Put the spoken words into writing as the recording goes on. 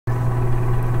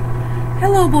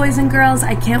Hello boys and girls,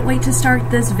 I can't wait to start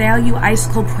this value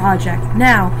icicle project.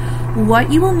 Now,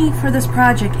 what you will need for this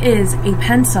project is a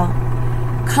pencil,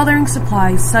 coloring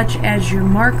supplies such as your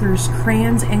markers,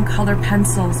 crayons, and color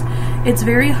pencils. It's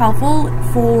very helpful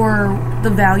for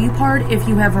the value part if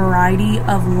you have a variety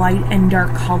of light and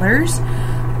dark colors.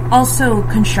 Also,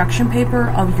 construction paper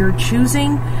of your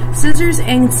choosing, scissors,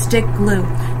 and stick glue.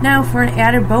 Now, for an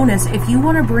added bonus, if you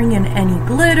want to bring in any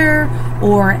glitter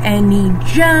or any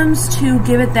gems to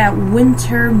give it that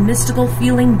winter mystical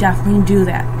feeling, definitely do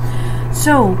that.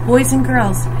 So, boys and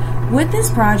girls, with this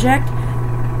project,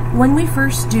 when we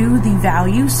first do the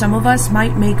value, some of us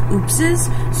might make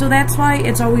oopses, so that's why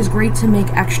it's always great to make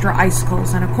extra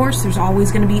icicles. And of course, there's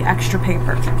always going to be extra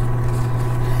paper.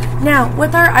 Now,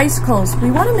 with our icicles,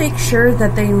 we want to make sure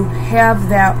that they have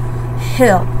that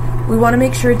hill. We want to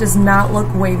make sure it does not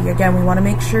look wavy. Again, we want to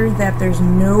make sure that there's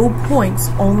no points,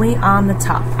 only on the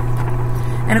top.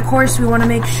 And of course, we want to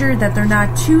make sure that they're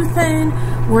not too thin,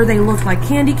 where they look like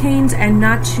candy canes, and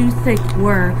not too thick,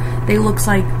 where they look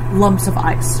like lumps of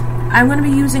ice. I'm going to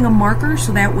be using a marker,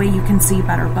 so that way you can see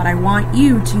better, but I want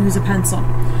you to use a pencil.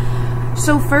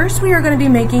 So first we are going to be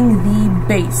making the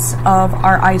base of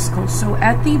our icicles. So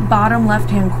at the bottom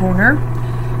left-hand corner,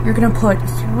 you're going to put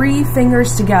 3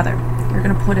 fingers together. You're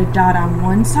going to put a dot on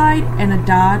one side and a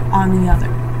dot on the other.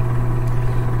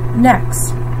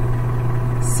 Next,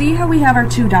 see how we have our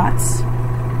 2 dots?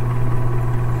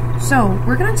 So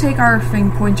we're going to take our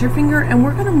pointer finger and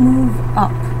we're going to move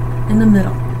up in the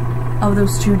middle of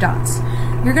those 2 dots.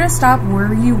 You're going to stop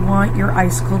where you want your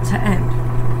icicle to end.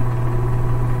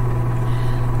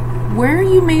 Where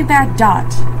you made that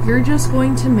dot, you're just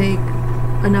going to make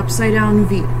an upside down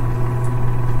V.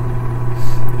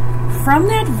 From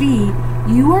that V,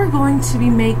 you are going to be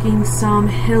making some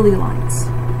hilly lines.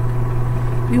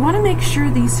 We want to make sure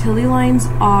these hilly lines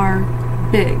are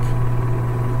big,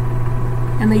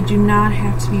 and they do not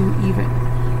have to be even.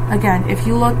 Again, if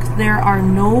you look, there are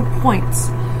no points.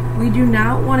 We do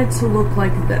not want it to look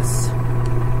like this.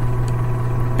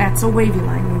 That's a wavy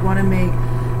line. We want to make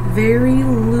very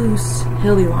loose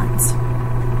hilly lines.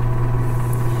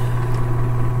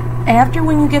 After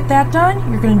when you get that done,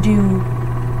 you're going to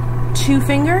do 2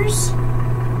 fingers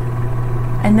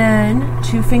and then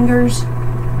 2 fingers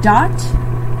dot,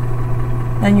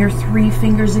 then your 3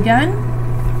 fingers again.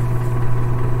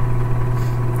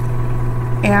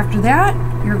 After that,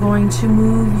 you're going to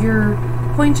move your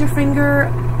pointer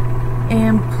finger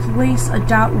and place a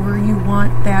dot where you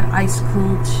want that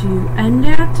icicle to end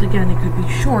at. Again, it could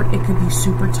be short, it could be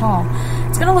super tall.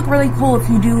 It's going to look really cool if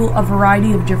you do a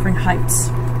variety of different heights.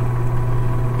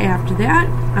 After that,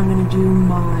 I'm going to do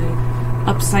my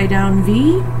upside down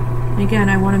V. Again,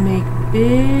 I want to make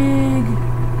big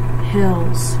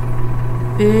hills.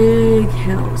 Big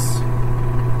hills.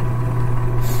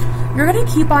 You're going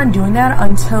to keep on doing that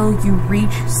until you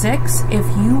reach 6. If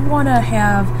you want to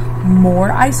have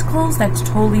more icicles, that's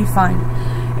totally fine.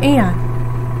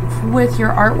 And with your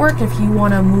artwork, if you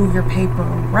want to move your paper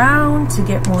around to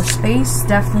get more space,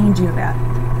 definitely do that.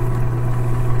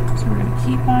 So we're going to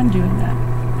keep on doing that.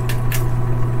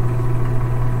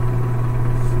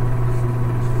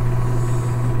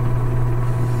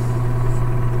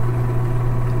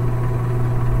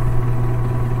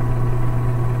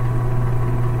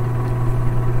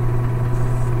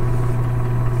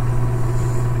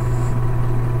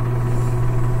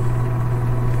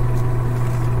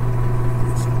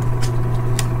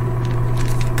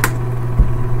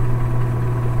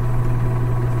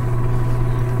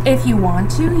 If you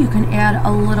want to, you can add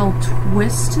a little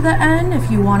twist to the end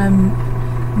if you want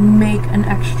to make an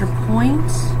extra point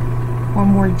or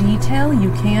more detail,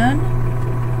 you can.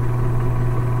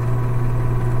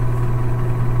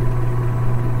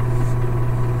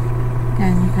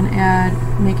 Again, you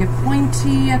can make it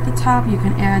pointy at the top, you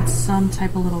can add some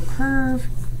type of little curve.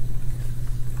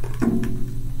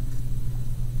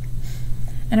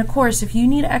 And of course, if you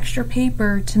need extra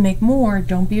paper to make more,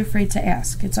 don't be afraid to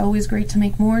ask. It's always great to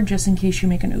make more just in case you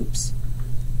make an oops.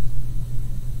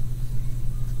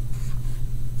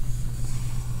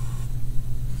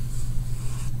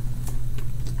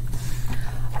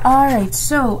 Alright,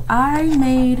 so I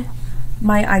made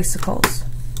my icicles.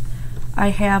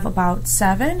 I have about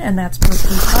 7, and that's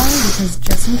perfectly fine because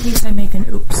just in case I make an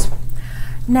oops.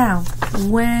 Now,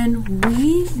 when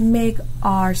we make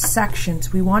our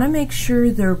sections, we want to make sure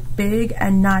they're big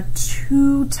and not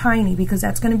too tiny because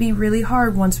that's going to be really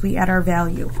hard once we add our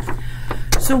value.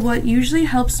 So what usually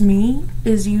helps me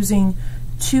is using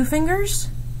 2 fingers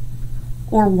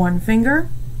or 1 finger.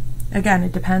 Again,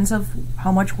 it depends of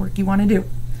how much work you want to do.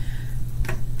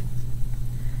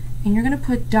 And you're going to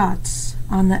put dots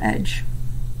on the edge.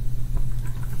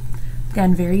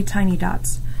 Again, very tiny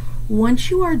dots. Once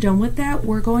you are done with that,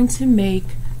 we're going to make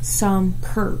some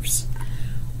curves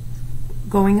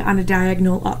going on a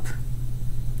diagonal up.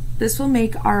 This will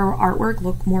make our artwork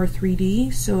look more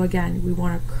 3D. So again, we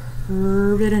want to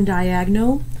curve it in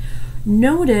diagonal.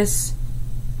 Notice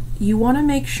you want to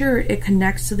make sure it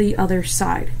connects to the other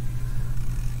side,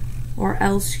 or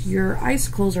else your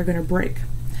icicles are going to break.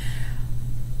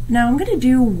 Now I'm going to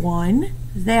do one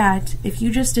that if you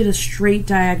just did a straight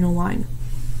diagonal line,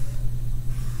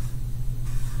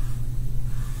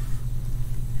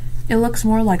 it looks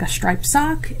more like a striped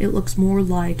sock. It looks more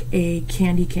like a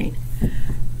candy cane.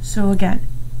 So again,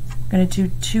 I'm going to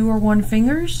do 2 or 1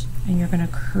 fingers, and you're going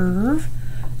to curve.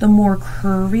 The more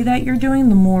curvy that you're doing,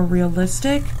 the more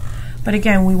realistic. But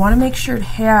again, we want to make sure it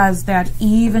has that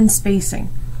even spacing.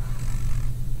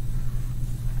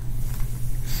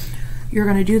 You're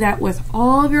going to do that with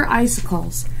all of your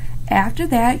icicles. After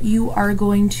that, you are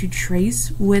going to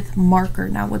trace with marker.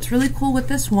 Now, what's really cool with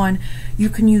this one, you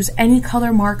can use any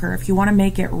color marker. If you want to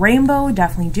make it rainbow,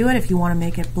 definitely do it. If you want to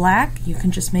make it black, you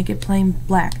can just make it plain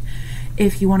black.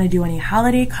 If you want to do any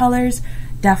holiday colors,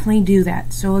 definitely do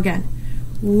that. So again,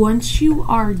 once you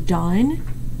are done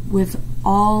with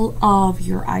all of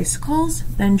your icicles,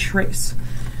 then trace.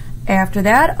 After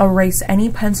that, erase any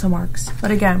pencil marks.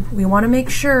 But again, we want to make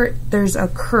sure there's a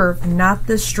curve, not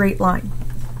this straight line.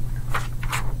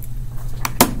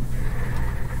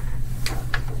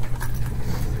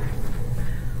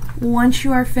 Once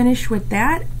you are finished with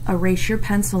that, erase your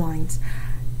pencil lines.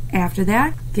 After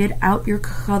that, get out your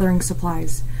coloring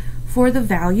supplies. For the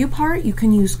value part, you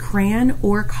can use crayon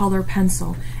or color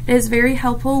pencil. It is very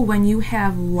helpful when you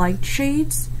have light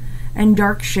shades and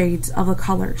dark shades of a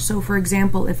color. So for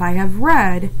example, if I have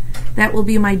red, that will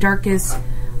be my darkest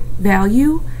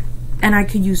value, and I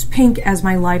could use pink as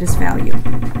my lightest value.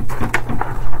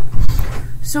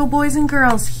 So boys and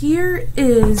girls, here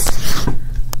is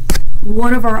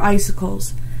one of our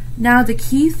icicles. Now the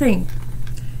key thing,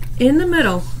 in the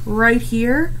middle, right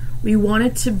here, we want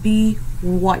it to be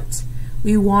white.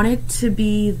 We want it to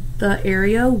be the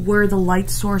area where the light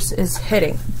source is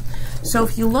hitting. So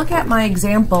if you look at my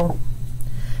example,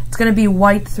 it's going to be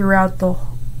white throughout the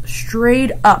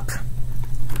straight up.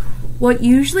 What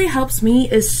usually helps me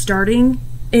is starting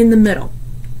in the middle.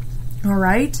 All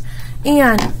right?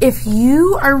 And if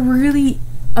you are really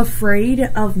afraid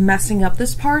of messing up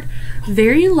this part,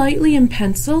 very lightly in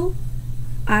pencil,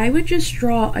 I would just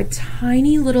draw a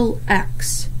tiny little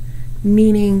X,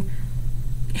 meaning,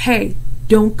 hey,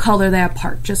 don't color that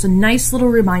part. Just a nice little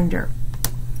reminder.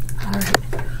 All right.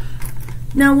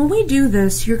 Now when we do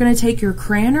this, you're going to take your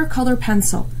crayon or color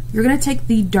pencil. You're going to take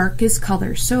the darkest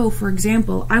color. So for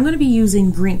example, I'm going to be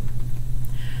using green.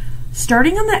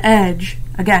 Starting on the edge,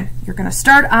 again, you're going to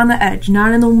start on the edge,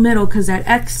 not in the middle, because that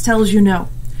X tells you no.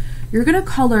 You're going to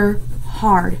color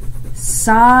hard,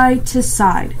 side to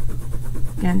side.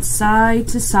 Again, side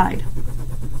to side.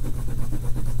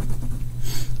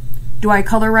 Do I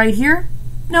color right here?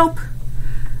 Nope.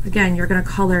 Again, you're going to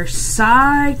color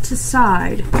side to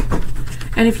side.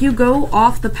 And if you go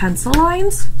off the pencil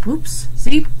lines, whoops,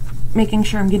 see, making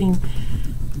sure I'm getting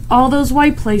all those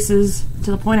white places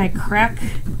to the point I crack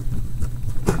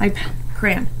my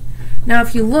crayon. Now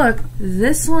if you look,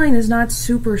 this line is not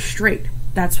super straight.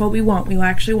 That's what we want. We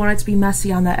actually want it to be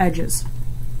messy on the edges.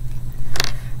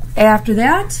 After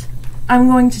that, I'm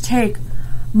going to take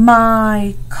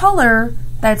my color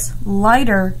that's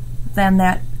lighter than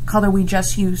that color we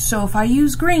just used. So if I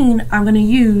use green, I'm going to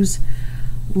use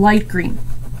light green.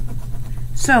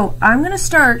 So I'm going to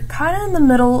start kind of in the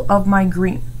middle of my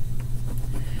green.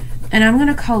 And I'm going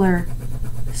to color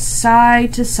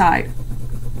side to side.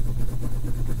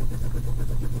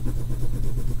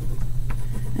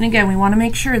 And again, we want to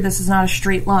make sure this is not a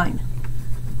straight line.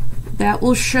 That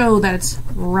will show that it's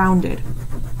rounded.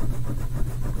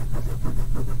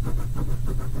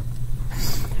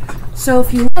 So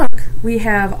if you look, we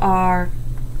have our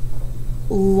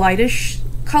lightish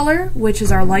color, which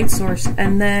is our light source,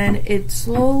 and then it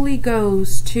slowly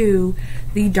goes to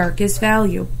the darkest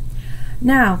value.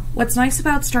 Now, what's nice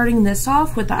about starting this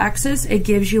off with the X's, it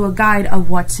gives you a guide of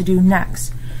what to do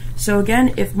next. So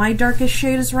again, if my darkest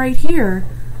shade is right here,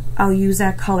 I'll use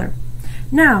that color.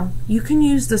 Now, you can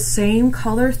use the same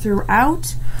color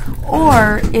throughout,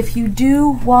 or if you do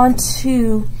want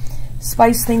to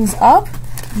spice things up,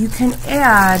 you can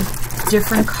add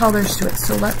different colors to it.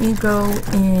 So let me go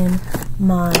in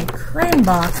my crayon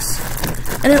box,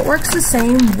 and it works the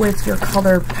same with your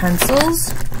color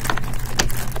pencils.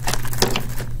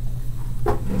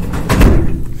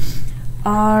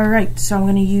 Alright, so I'm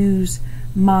going to use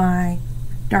my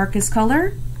darkest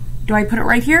color. Do I put it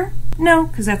right here? No,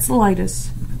 because that's the lightest.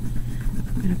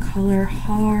 I'm going to color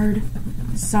hard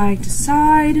side to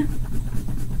side.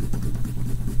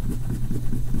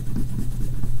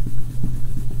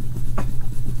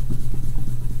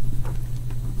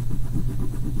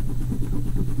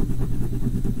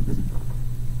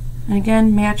 And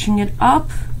again, matching it up.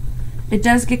 It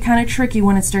does get kind of tricky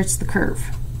when it starts the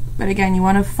curve. But again, you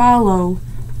want to follow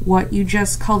what you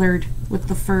just colored with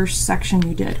the first section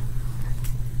you did.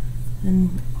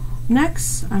 And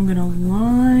next, I'm going to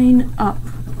line up.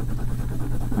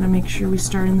 I want to make sure we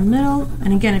start in the middle.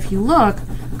 And again, if you look,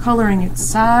 coloring it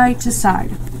side to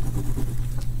side.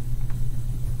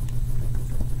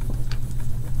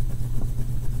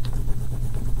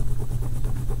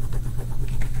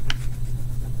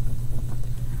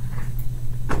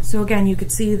 So again, you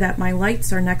could see that my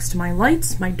lights are next to my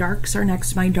lights, my darks are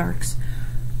next to my darks.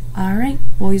 Alright,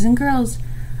 boys and girls,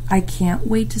 I can't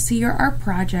wait to see your art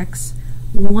projects.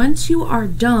 Once you are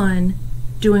done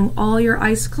doing all your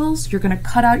icicles, you're going to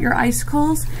cut out your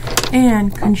icicles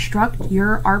and construct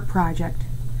your art project.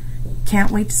 Can't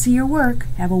wait to see your work.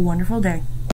 Have a wonderful day.